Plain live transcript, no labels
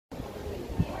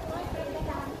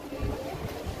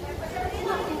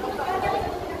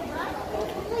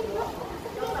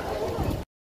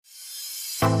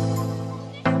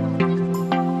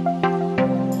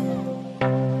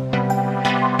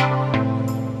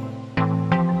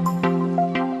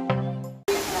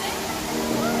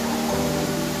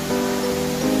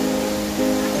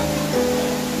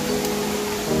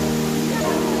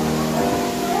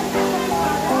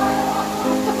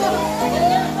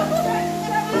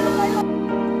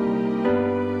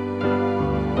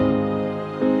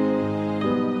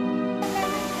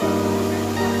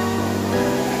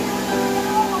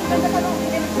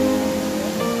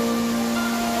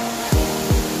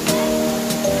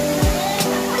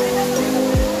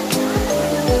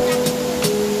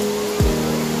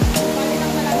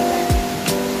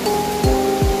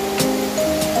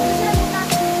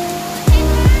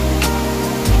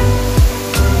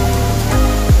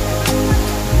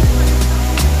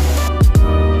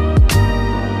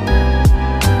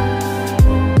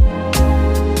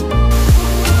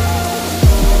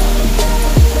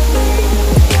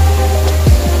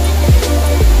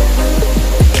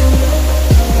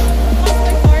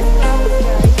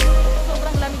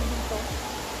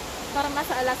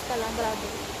grabe.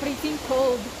 Freezing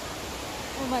cold.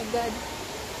 Oh my God.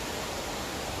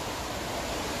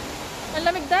 Ang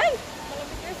lamig dahil.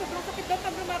 Malamig eh. Sobrang sakit daw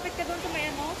pag lumapit ka doon sa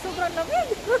may ano. Sobrang lamig.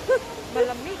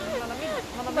 Malamig.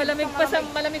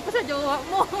 Malamig pa sa jowa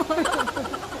mo.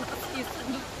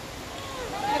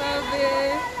 Grabe.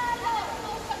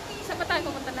 Saan pa tayo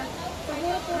pupunta na?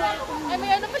 Ay,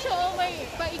 may ano pa siya, oh, may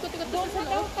paikot-ikot doon sa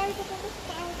loob.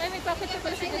 Ay, may packet pa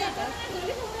pala siya dito.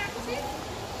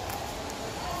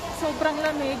 Sobrang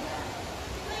lamig.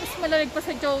 Mas malamig pa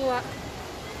sa jowa.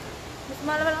 Mas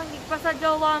malamig pa sa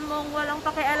jowa mong walang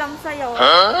pakialam sa'yo.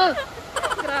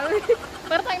 Grabe.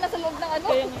 Parang tayo nasa loob ng ano?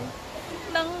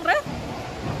 Ng ref.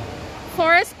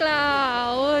 Forest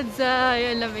clouds.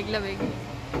 Ay, lamig-lamig.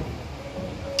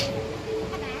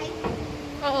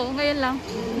 Oo, ngayon lang.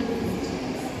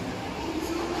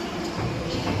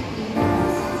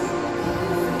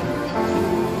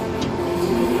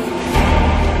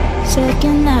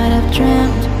 Second night I've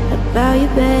dreamt about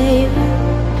you, babe.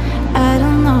 I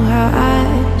don't know how I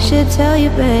should tell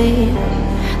you, babe,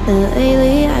 but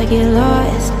lately I get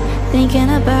lost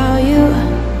thinking about you.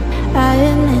 I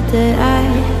admit that I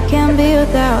can't be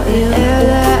without you. The air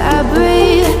that I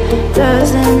breathe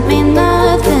doesn't mean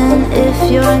nothing if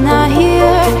you're not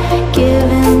here,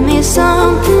 giving me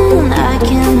something I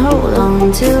can hold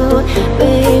on to.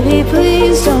 Baby,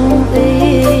 please don't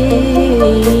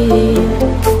leave.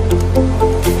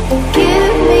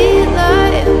 Give me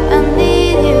life, I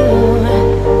need you.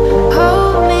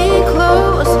 Hold me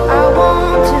close, I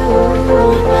want to.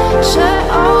 Shut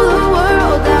all the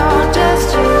world down,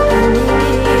 just you and me.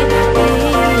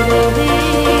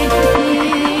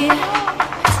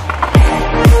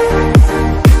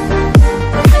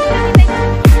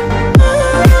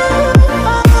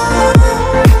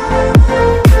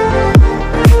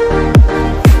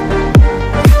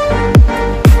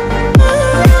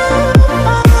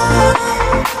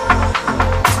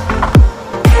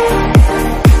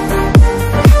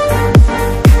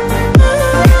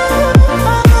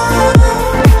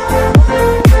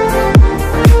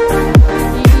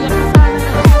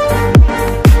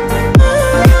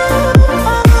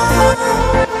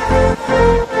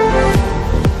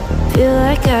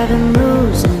 I've been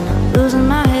losing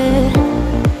my head.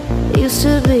 Used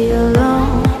to be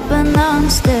alone, but now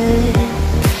instead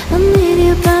I need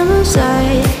you by my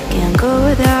side. Can't go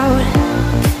without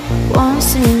one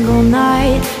single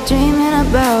night dreaming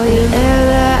about you. Air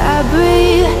that I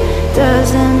breathe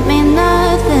doesn't mean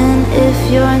nothing if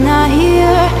you're not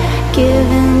here,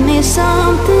 giving me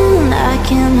something I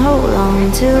can hold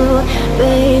on to.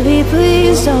 Baby,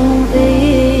 please don't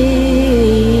leave.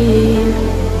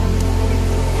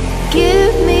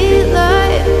 Give me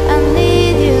life, I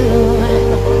need you.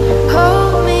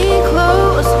 Hold me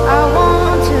close, I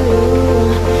want to.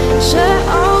 Shut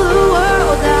all the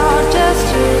world down,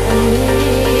 just you and me.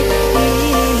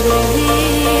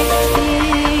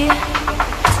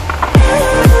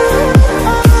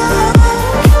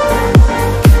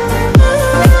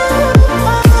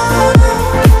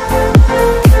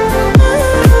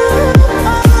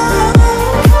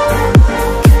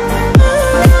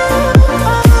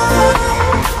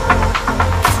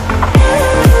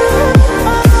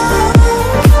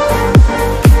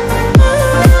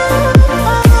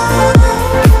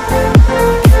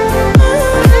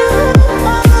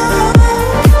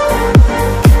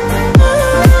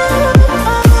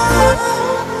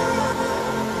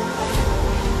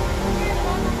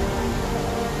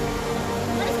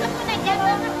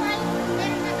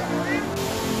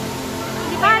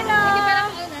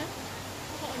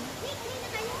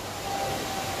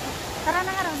 Tara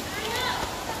na nga ron.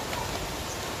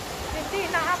 Hindi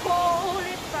na ako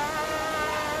ulit pa.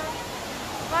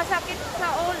 Masakit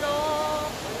sa ulo.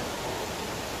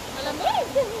 Malamig.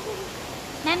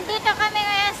 Nandito kami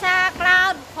ngayon sa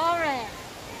Cloud Forest.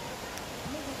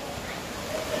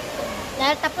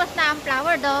 Dahil tapos na ang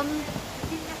flower dome,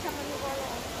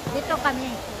 dito kami.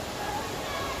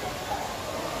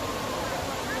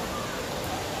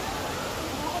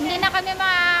 Hindi na kami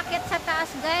makakit sa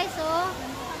taas, guys, oh.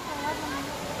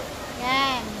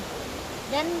 Yan.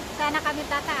 Diyan sana kami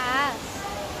tataas.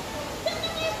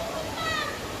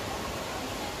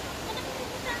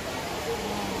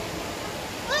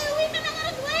 Uy, uwi ka na nga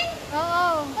rin, uwi!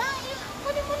 Oo.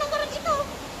 Kunin mo na nga rin ito.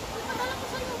 Ipadala ko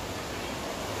sa'yo.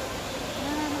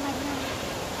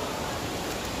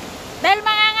 Dahil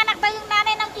manganganak daw yung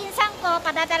nanay ng pinsang ko,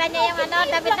 padadala niya yung ano,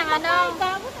 damit ng ano.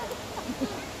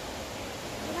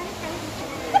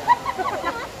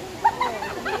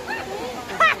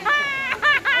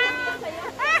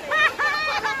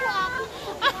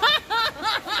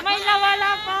 May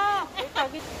nawala pa.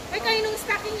 Ay, kaninong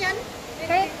stocking yan?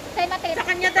 Kay Matit. Sa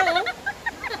kanya daw, oh.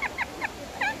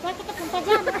 Bakit ka punta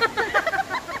dyan?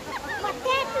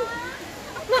 Matit!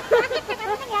 Bakit ka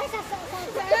ano nangyari sa...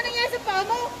 Ano nangyari sa paa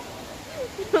mo?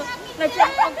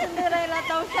 Nag-check Cinderella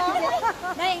daw siya.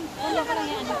 Nay, ano ka lang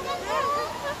yan?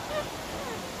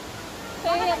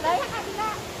 Sa'yo yan, Nay?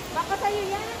 Baka sa'yo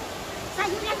yan.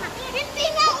 Sa'yo yan, Matit. Hindi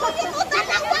nga, ulit mo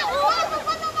talaga. Ano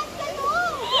ba naman kayo?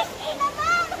 Hindi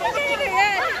naman. Sa'yo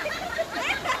yan.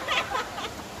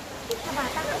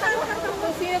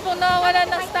 Kung sino po nawala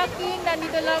ng stocking,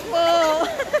 nandito lang po.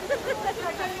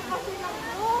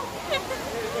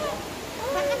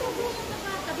 Bakit mo gusto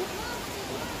nakakabit mo?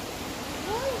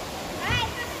 Ay!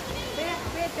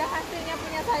 Bet, kahasa niya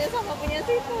punya saya sama punya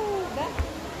situ. Dah.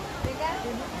 Diba?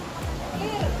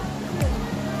 Here.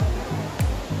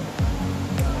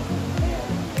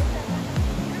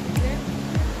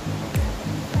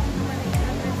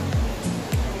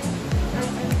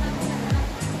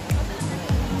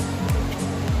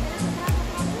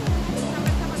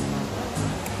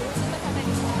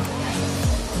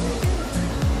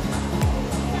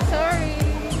 Sorry.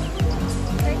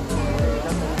 Thank you.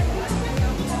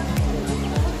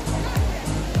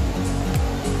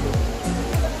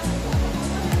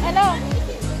 Hello.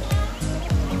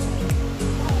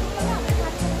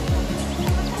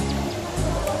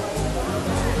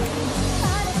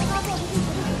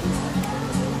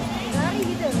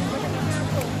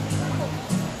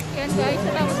 Yan guys,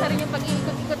 natapos na rin yung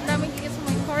pag-iikot-ikot namin dito sa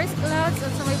may forest clouds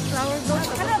at sa may flower dome.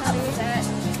 Tapos na rin.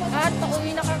 At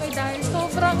pauwi na kami dahil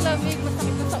sobrang lamig,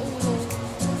 masakit na sa ulo.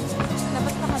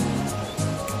 Labas na kami.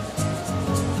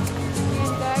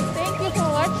 Yan guys, thank you for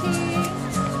watching.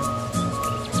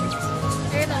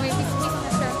 Ayun o, may biscuit na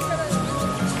siya.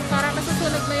 Parang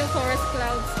nasusunog na yung forest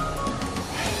clouds.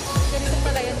 Ganito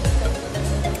pala yan dito.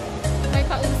 May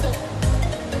pausok.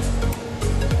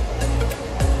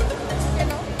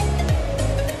 Yan o.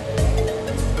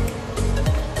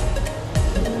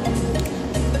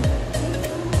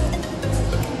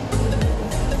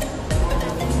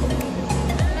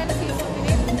 Ano si Isok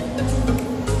Pinip?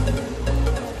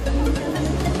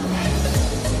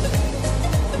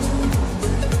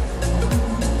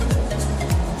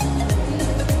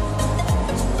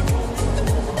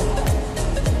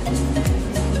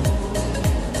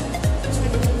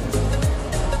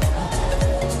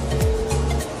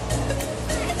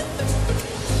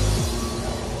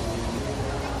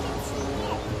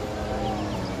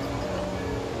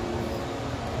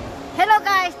 Hello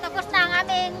guys, tapos na ang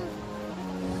aming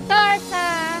tour sa...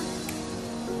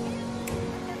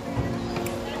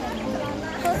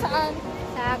 So saan?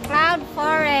 sa Cloud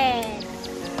Forest.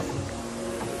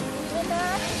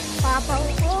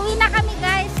 Uwi na kami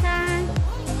guys ha.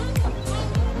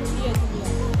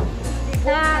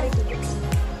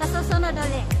 Sa susunod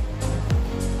ulit.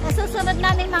 Sa susunod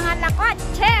namin mga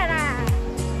lakotsera.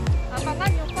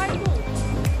 Abangan yung pardo.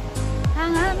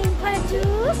 Ang aming paju.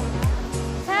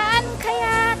 Saan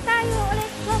kaya tayo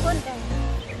ulit pupunta?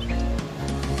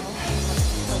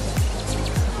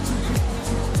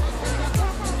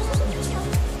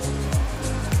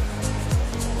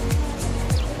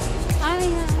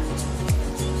 Ay,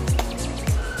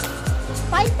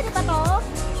 pine tree ba to?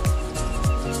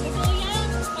 Ito yan,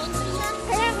 pine tree yan.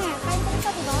 Kaya nga, pine tree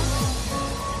to, diba?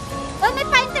 Oh, may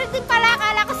pine tree din pala.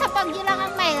 Akala ko sa Baguio lang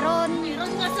ang mayroon.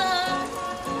 Mayroon nga sa...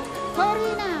 Sorry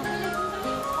na.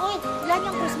 Uy, ilan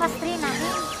yung Christmas tree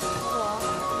namin?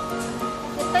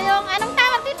 Ito yung, anong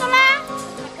tawag dito lang?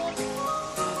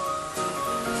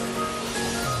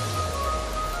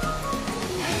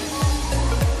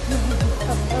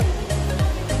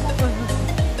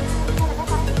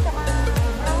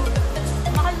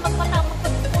 Mahal magpatawag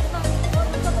pag-post ng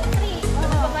Christmas tree.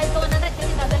 Babayad ko 100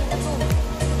 kasi dadali na to.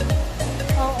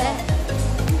 Oo.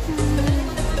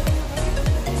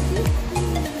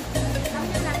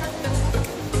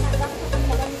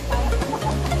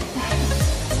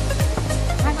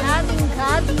 Ang aming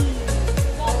gabi.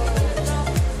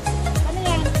 Ano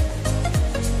yan?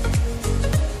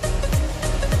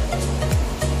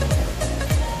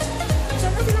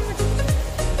 Saan na sila mati?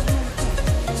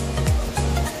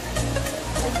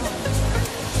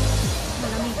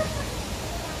 Malamig.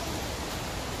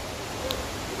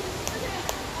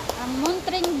 Ang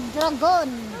Muntring Dragon.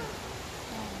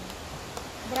 Yan.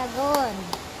 Dragon.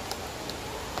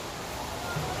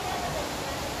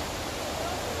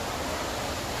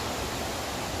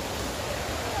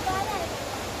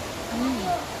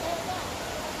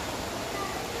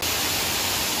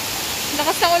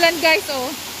 Lakas ng ulan guys,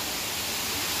 oh.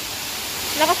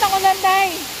 Lakas ng ulan, Day.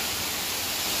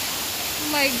 Oh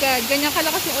my God, ganyan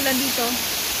kalakas yung ulan dito.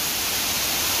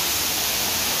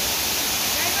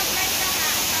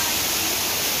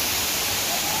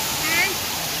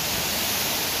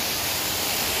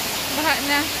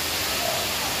 na.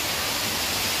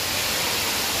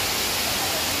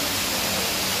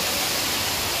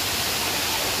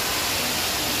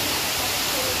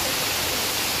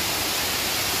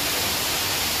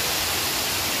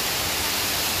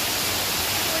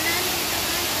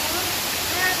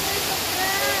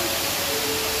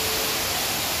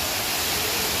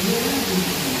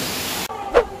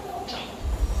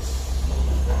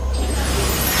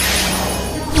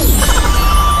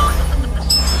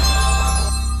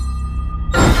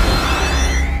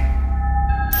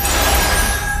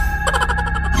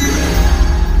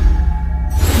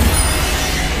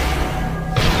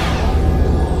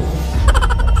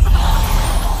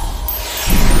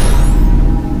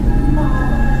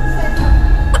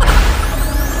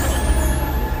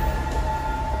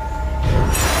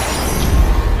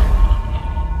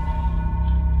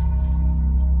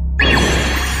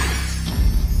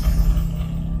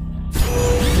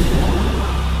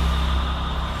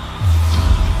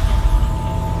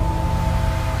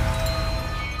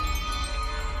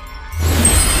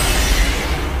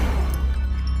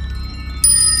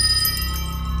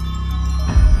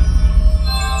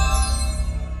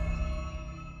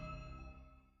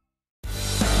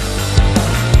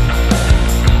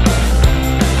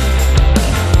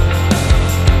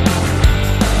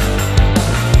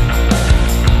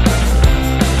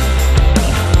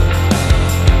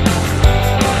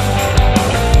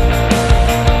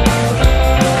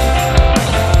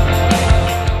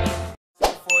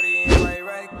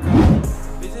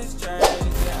 Bitches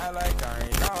change, yeah, I like I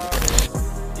ain't always.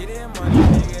 Get in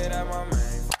money, nigga, that my man.